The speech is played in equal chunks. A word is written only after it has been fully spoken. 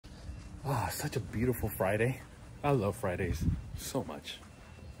Ah, such a beautiful Friday. I love Fridays so much.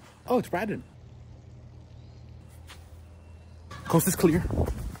 Oh, it's Brandon. Coast is clear.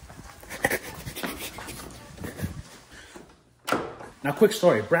 Now, quick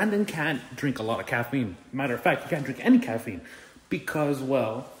story. Brandon can't drink a lot of caffeine. Matter of fact, he can't drink any caffeine because,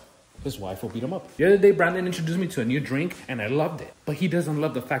 well, his wife will beat him up. The other day, Brandon introduced me to a new drink, and I loved it. But he doesn't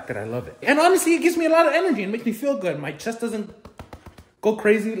love the fact that I love it. And honestly, it gives me a lot of energy and makes me feel good. My chest doesn't go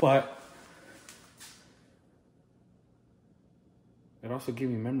crazy, but it also gave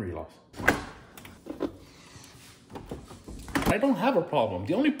me memory loss. I don't have a problem.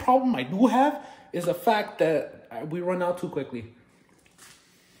 The only problem I do have is the fact that we run out too quickly.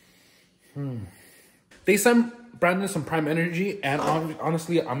 They send Brandon some Prime Energy, and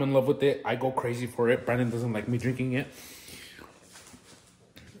honestly, I'm in love with it. I go crazy for it. Brandon doesn't like me drinking it.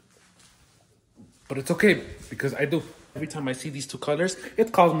 But it's okay, because I do. Every time I see these two colors,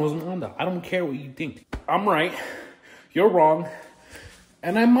 it's Cosmos and Honda. I don't care what you think. I'm right. You're wrong.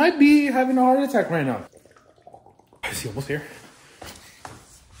 And I might be having a heart attack right now. Is he almost here?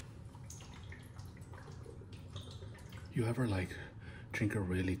 You ever like drink a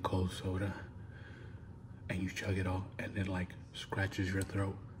really cold soda and you chug it all and it like scratches your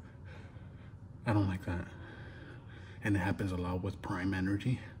throat? I don't like that. And it happens a lot with Prime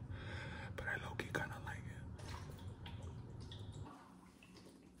Energy, but I low-key kind of like it.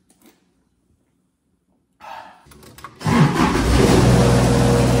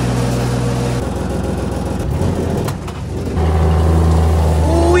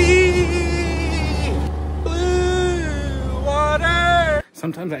 Water!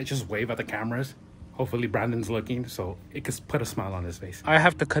 Sometimes I just wave at the cameras. Hopefully Brandon's looking, so it could put a smile on his face. I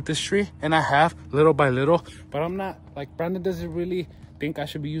have to cut this tree, and I have, little by little, but I'm not, like, Brandon doesn't really think I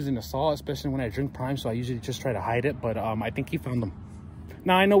should be using a saw, especially when I drink Prime, so I usually just try to hide it, but I think he found them.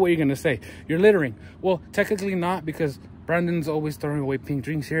 Now, I know what you're gonna say. You're littering. Well, technically not, because Brandon's always throwing away pink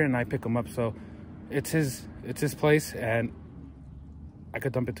drinks here, and I pick them up, so it's his place, and I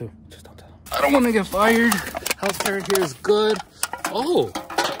could dump it too. Just don't tell him. I don't want to get fired. Healthcare here is good. Oh!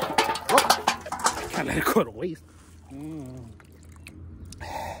 Can't let it go to waste.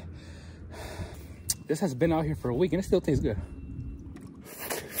 This has been out here for a week and it still tastes good.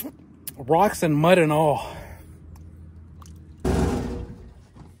 Rocks and mud and all. I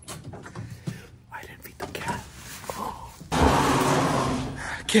didn't feed the cat. Oh.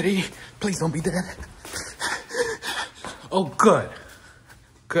 Kitty, please don't be dead. Oh, good.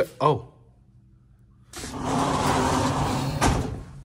 Good. Oh.